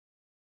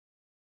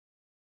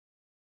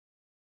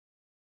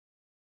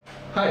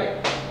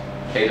Hi.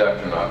 Hey,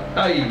 Dr. Knock.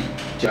 Hi,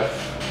 Jeff.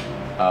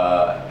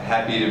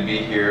 Happy to be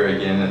here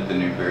again at the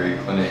Newbery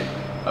Clinic.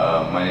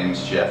 My name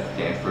is Jeff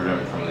Danford.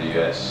 I'm from the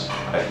U.S.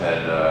 I've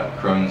had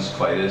Crohn's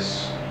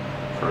colitis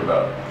for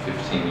about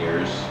 15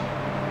 years,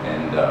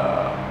 and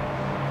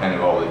kind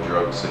of all the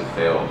drugs have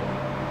failed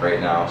right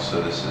now,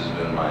 so this has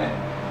been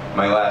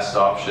my last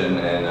option,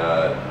 and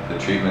the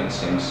treatment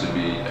seems to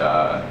be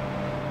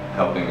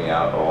helping me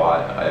out a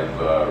lot.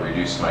 I've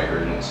reduced my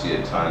urgency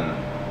a ton.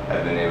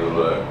 I've been able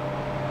to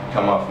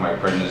come off my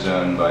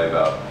prednisone by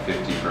about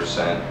 50%,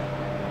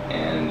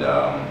 and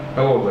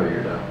How old are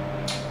you now?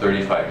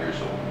 35 years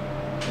old.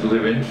 You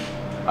live in?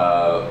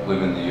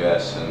 Live in the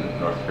U.S. in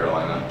North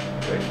Carolina.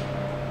 Okay.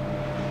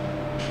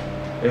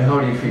 And how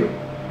do you feel?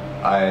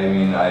 I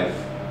mean, I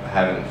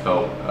haven't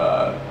felt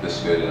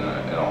this good in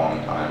a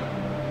long time,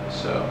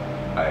 so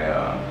I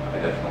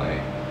definitely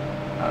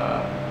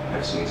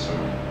have seen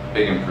some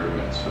big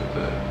improvements with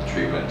the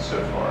treatment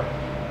so far.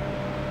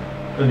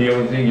 And the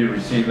only thing you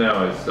receive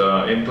now is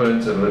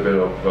implants and a little bit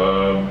of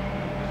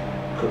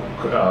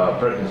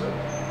prednisone.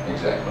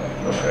 Exactly.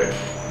 Okay.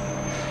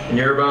 And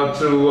you're about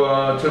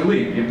to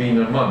leave. You've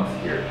been a month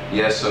here.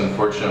 Yes,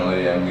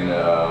 unfortunately, I'm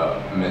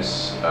gonna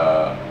miss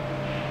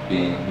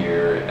being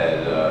here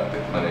at the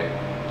clinic.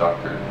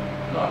 Dr.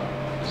 Knott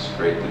is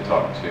great to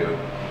talk to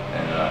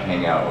and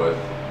hang out with,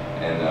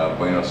 and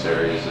Buenos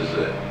Aires is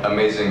an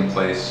amazing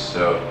place,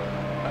 so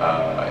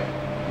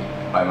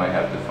I might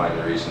have to find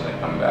a reason to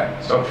come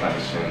back sometime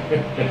soon.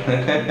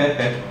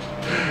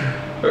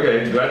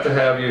 Okay, glad to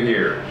have you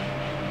here.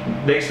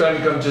 Next time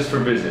come just for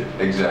visit.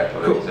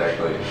 Exactly, Cool.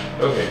 exactly.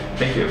 Okay,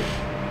 thank you.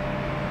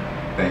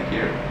 Thank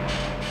you.